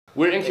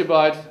We're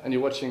Incubite and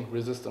you're watching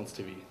Resistance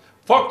TV.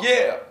 Fuck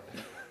yeah!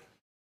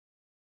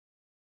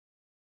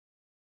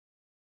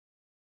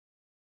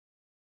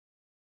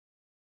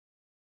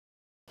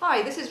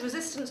 Hi, this is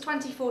Resistance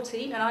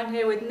 2014 and I'm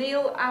here with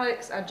Neil,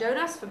 Alex and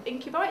Jonas from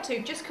Incubite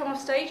who've just come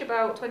off stage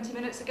about 20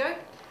 minutes ago.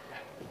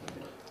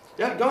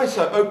 Yeah, guys,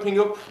 so opening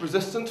up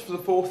Resistance for the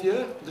 4th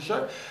year of the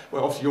show.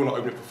 Well, obviously you're not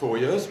opening it for 4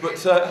 years,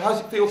 but how does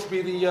it feel to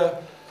be the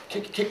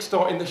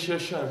kickstart in this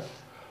year's show?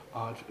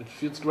 It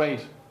feels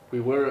great. We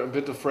were a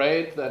bit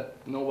afraid that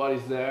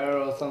nobody's there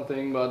or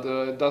something, but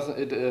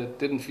it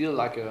didn't feel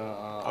like a...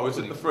 I was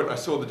at the front, I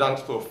saw the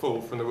dance floor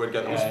full from the word go.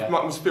 It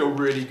must feel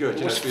really good.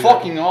 It was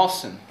fucking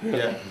awesome.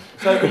 Yeah.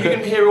 So are you going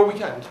to be here all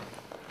weekend?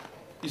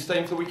 You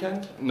staying for the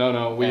weekend?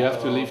 No, we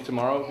have to leave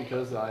tomorrow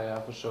because I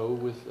have a show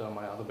with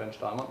my other band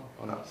Stahlmann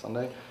on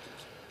Sunday.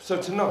 So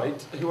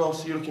tonight, who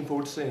else are you looking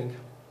forward to seeing?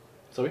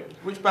 Sorry?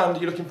 Which band are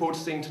you looking forward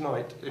to seeing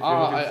tonight?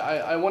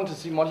 I want to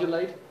see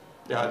Modulate.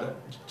 Yeah,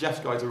 Jeff's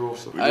guys are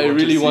awesome. I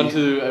really want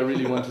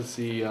to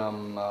see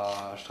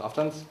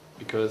Resistanz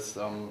because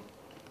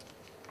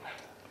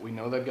we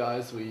know that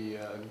guys. We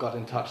got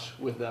in touch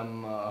with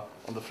them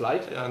on the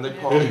flight. Yeah, and they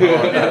party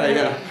hard.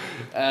 Yeah.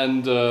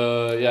 And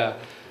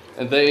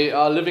and they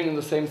are living in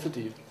the same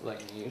city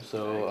like me.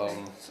 So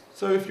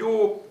so if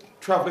you're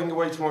travelling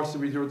away tomorrow to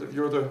with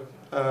your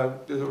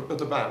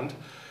other band,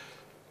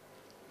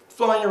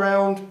 flying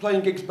around,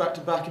 playing gigs back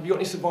to back, have you got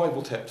any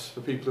survival tips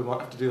for people who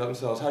might have to do that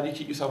themselves? How do you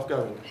keep yourself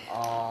going?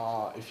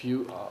 If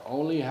you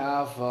only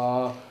have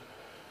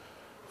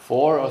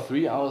 4 or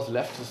 3 hours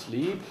left to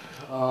sleep,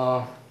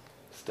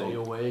 stay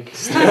awake.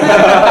 So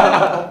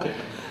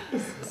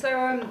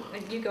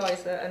you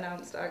guys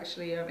announced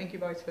actually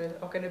Incubite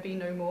are going to be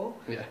no more.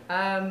 Yeah.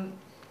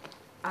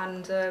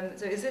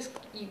 So is this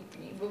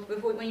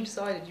before when you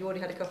decided you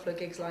already had a couple of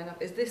gigs lined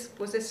up?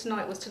 Was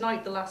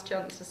tonight the last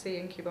chance to see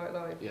Incubite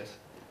live? Yes.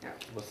 Yeah.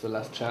 It was the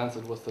last chance.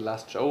 It was the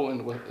last show,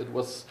 and it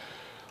was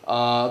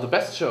the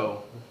best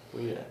show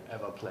we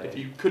ever played. If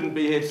you couldn't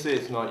be here to see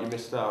it tonight, you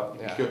missed out.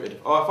 Yeah.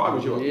 Good. Oh, if I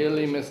was you,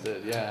 really missed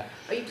it. Yeah.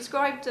 You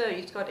described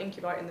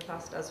Incubite in the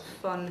past as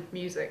fun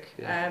music,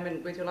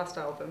 and with your last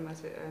album,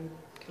 as it,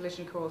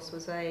 Collision Course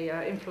was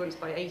influenced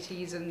by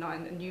 80s and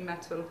new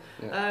metal.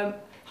 Yeah.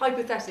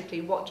 Hypothetically,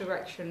 what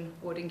direction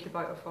would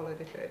Incubite have followed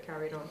if it had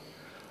carried on?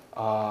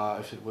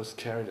 If it was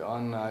carried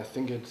on, I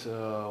think it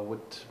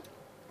would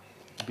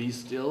be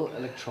still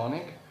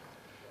electronic,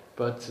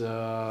 but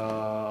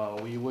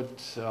we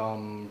would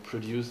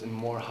produce in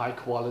more high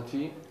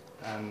quality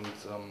and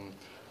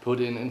put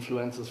in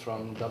influences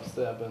from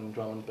dubstep and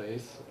drum and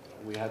bass.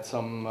 We had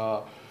some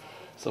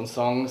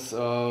songs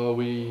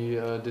we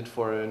did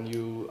for a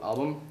new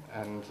album,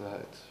 and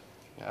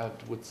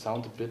it would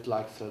sound a bit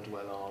like Third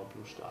Weather or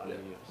Blue Stali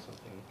or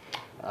something.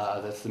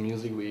 That's the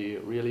music we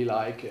really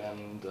like,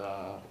 and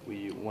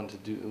we want to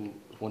do,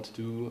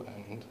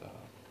 and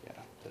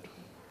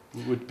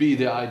that would be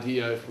the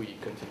idea if we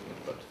continue,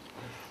 but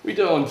we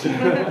don't.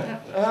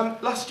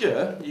 Last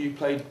year you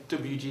played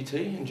WGT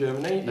in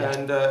Germany,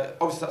 and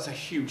obviously that's a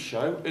huge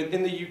show.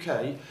 In the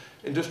UK,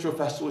 industrial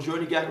festivals, you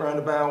only get around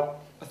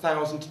about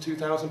 1,000 to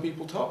 2,000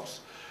 people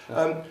tops.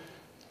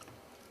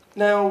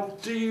 Now,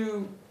 do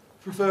you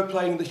prefer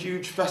playing the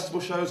huge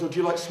festival shows, or do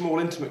you like small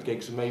intimate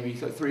gigs with maybe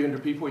like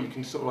 300 people where you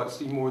can sort of like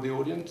see more of the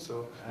audience?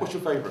 Or what's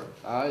your favourite?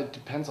 It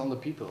depends on the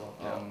people.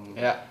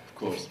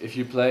 Of course. If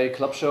you play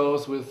club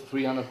shows with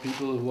 300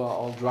 people who are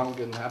all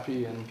drunk and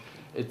happy, and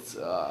it's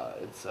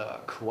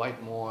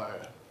quite more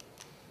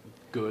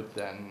good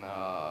than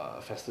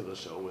a festival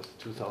show with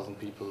 2,000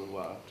 people who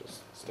are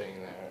just staying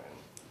there and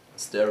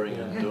staring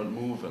and don't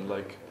move and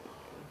like.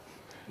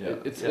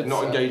 It's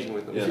not engaging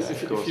with them. Yes,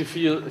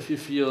 if you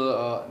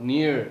feel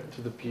near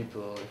to the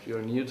people, if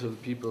you're near to the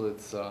people,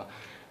 it's a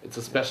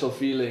special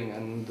feeling.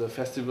 And the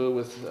festival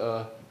with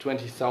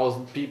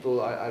 20,000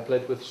 people, I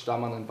played with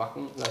Stahlmann and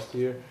Wacken last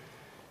year,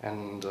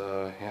 and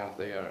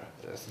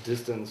there's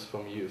distance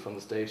from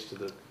the stage to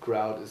the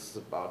crowd is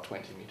about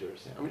 20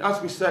 meters. I mean, as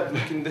we said,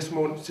 looking this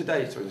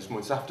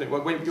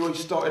afternoon, when you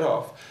started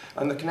off,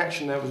 and the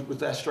connection there was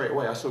there straight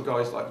away. I saw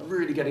guys like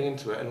really getting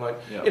into it, and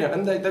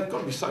and they've got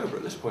to be sober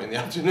at this point in the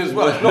afternoon as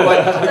well. It's not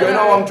like they're going,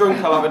 "Oh, I'm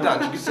drunk, I'll have a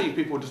dance." You can see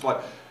people just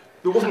like,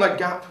 there wasn't that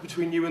gap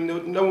between you and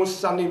no one was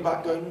standing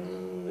back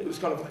going. It was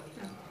kind of like,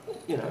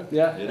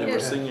 they were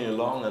singing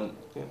along, and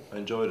I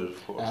enjoyed it,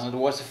 of course. And it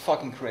was a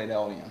fucking great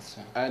audience.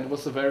 And it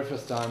was the very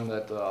first time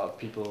that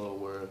people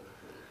were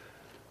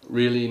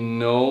really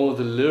know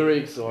the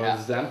lyrics or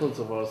examples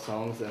of our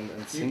songs and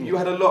sing. You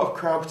had a lot of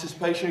crowd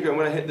participation. You go,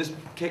 when I hit this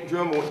kick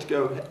drum, I want to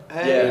go,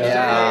 hey.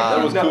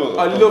 That was cool.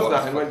 I love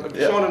that. And when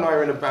Sean and I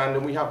are in a band,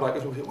 and we have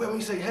like, when we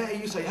say hey,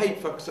 you say hey,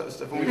 fuck, sort of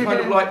stuff. And we kind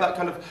of like that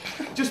kind of,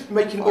 just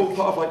making it all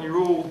part of like, you're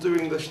all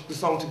doing the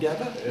song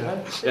together. You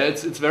know? Yeah,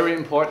 it's very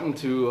important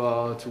to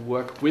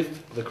work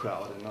with the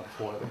crowd and not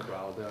for the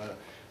crowd.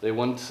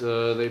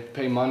 They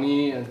pay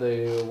money and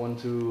they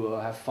want to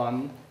have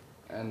fun.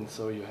 And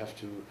so you have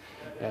to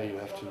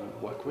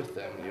work with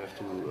them. You have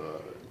to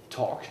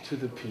talk to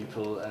the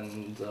people,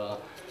 and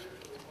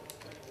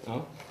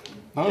Oh.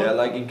 Yeah,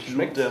 like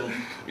include them.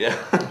 Yeah.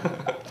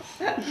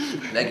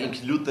 Like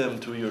include them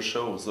to your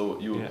show, so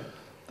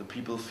the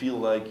people feel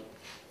like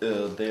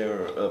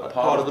they're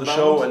part of the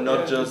show and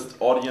not just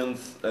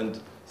audience and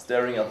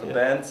staring at the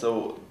band.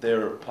 So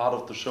they're part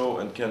of the show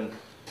and can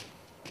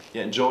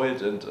enjoy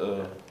it. And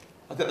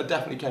I think that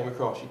definitely came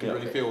across. You can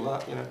really feel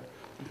that, you know.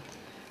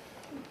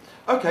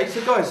 Okay,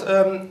 so guys,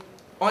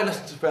 I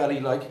listen to fairly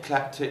like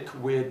eclectic,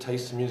 weird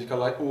tastes in music. I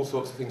like all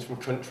sorts of things from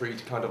country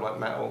to kind of like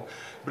metal.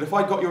 But if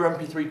I got your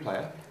MP3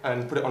 player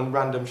and put it on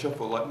random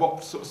shuffle, like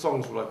what sort of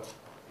songs would I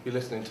be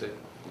listening to?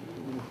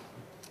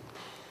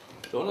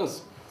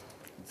 Jonas.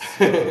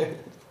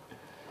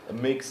 a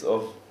mix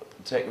of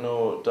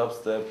techno,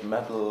 dubstep,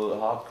 metal,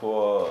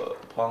 hardcore,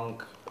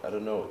 punk. I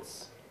don't know.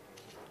 It's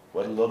a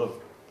lot of.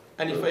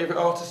 Any favourite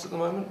artists at the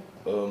moment?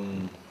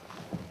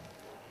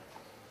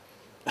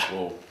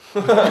 Whoa.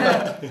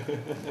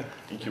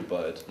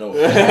 Incubite. No.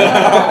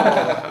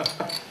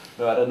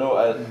 No, I don't know.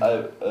 I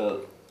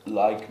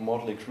like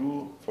Motley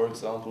Crue, for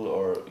example,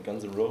 or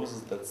Guns N'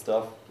 Roses, that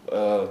stuff.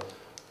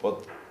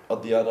 But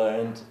at the other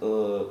end,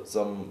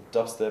 some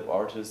dubstep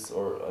artists,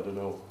 or I don't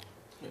know.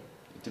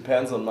 It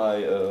depends on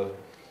my.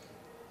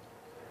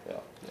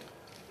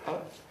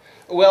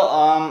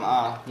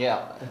 Well,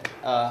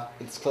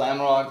 it's glam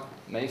rock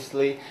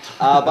mostly,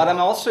 but I'm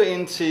also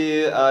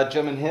into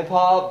German hip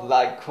hop,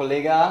 like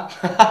Kollega,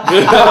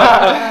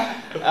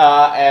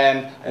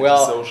 and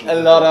well, a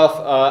lot of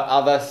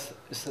other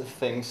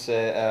things.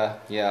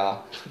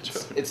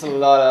 It's a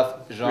lot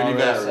of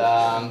genres,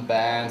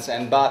 bands,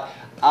 but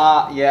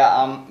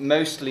I'm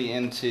mostly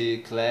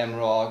into glam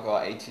rock or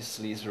 80s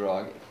sleaze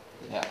rock.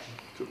 Yeah.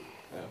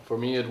 For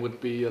me, it would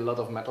be a lot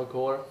of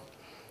metalcore.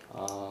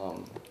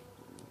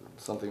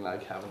 Something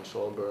like Heaven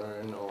Shall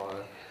Burn or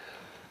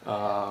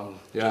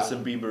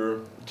Justin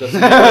Bieber.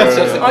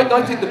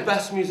 I think the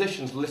best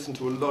musicians listen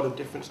to a lot of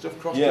different stuff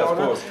across genre. Of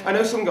course. I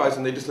know some guys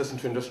and they just listen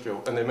to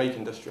industrial and they make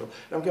industrial.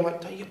 And I'm going like,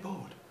 don't you get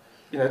bored?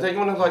 You know, don't you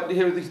want to like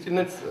hear these and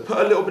then put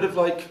a little bit of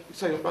like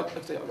say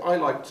I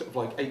like sort of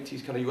like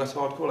 80s kind of US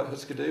hardcore like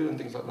Husker Du and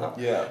things like that.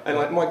 Yeah. And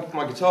like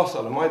my guitar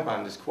style in my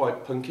band is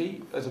quite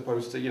punky as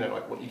opposed to, you know,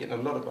 like what you get in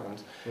a lot of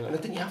bands. Yeah. And I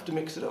think you have to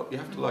mix it up. You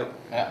have to like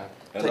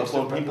And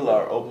also people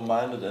are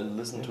open-minded and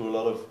listen to a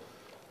lot of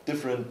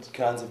different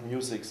kinds of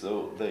music,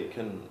 so they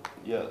can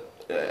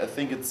I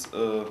think it's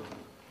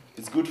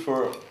good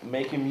for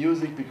making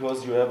music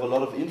because you have a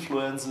lot of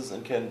influences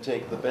and can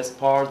take the best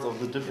parts of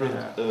the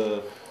different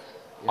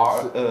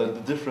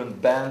the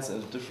different bands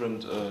and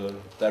different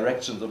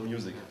directions of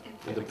music.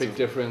 And the big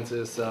difference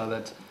is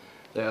that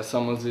there are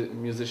some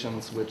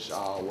musicians which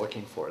are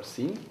working for a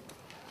scene,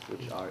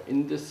 which are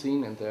in the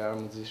scene, and there are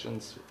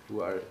musicians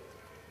who are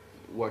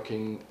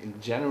working in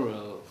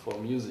general for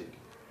music.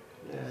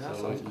 Yeah,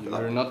 so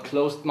you're not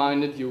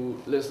closed-minded,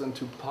 you listen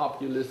to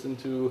pop, you listen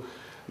to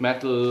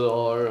metal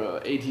or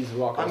 80s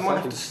rock or I something.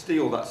 might have to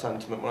steal that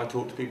sentiment when I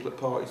talk to people at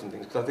parties and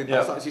things, because I think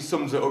that actually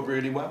sums it up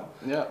really well.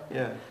 Yeah.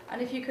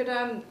 And if you could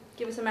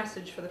give us a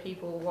message for the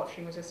people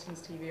watching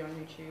Resistance TV on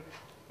YouTube,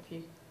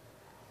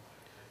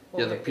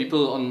 the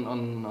people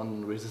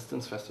on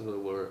Resistance Festival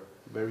were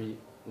very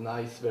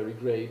nice, very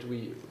great.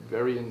 We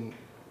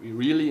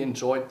really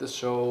enjoyed the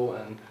show,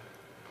 and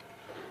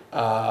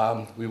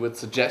we would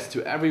suggest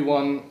to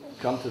everyone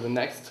come to the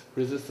next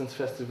Resistance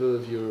Festival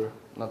if you're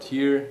not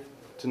here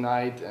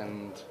tonight,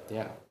 and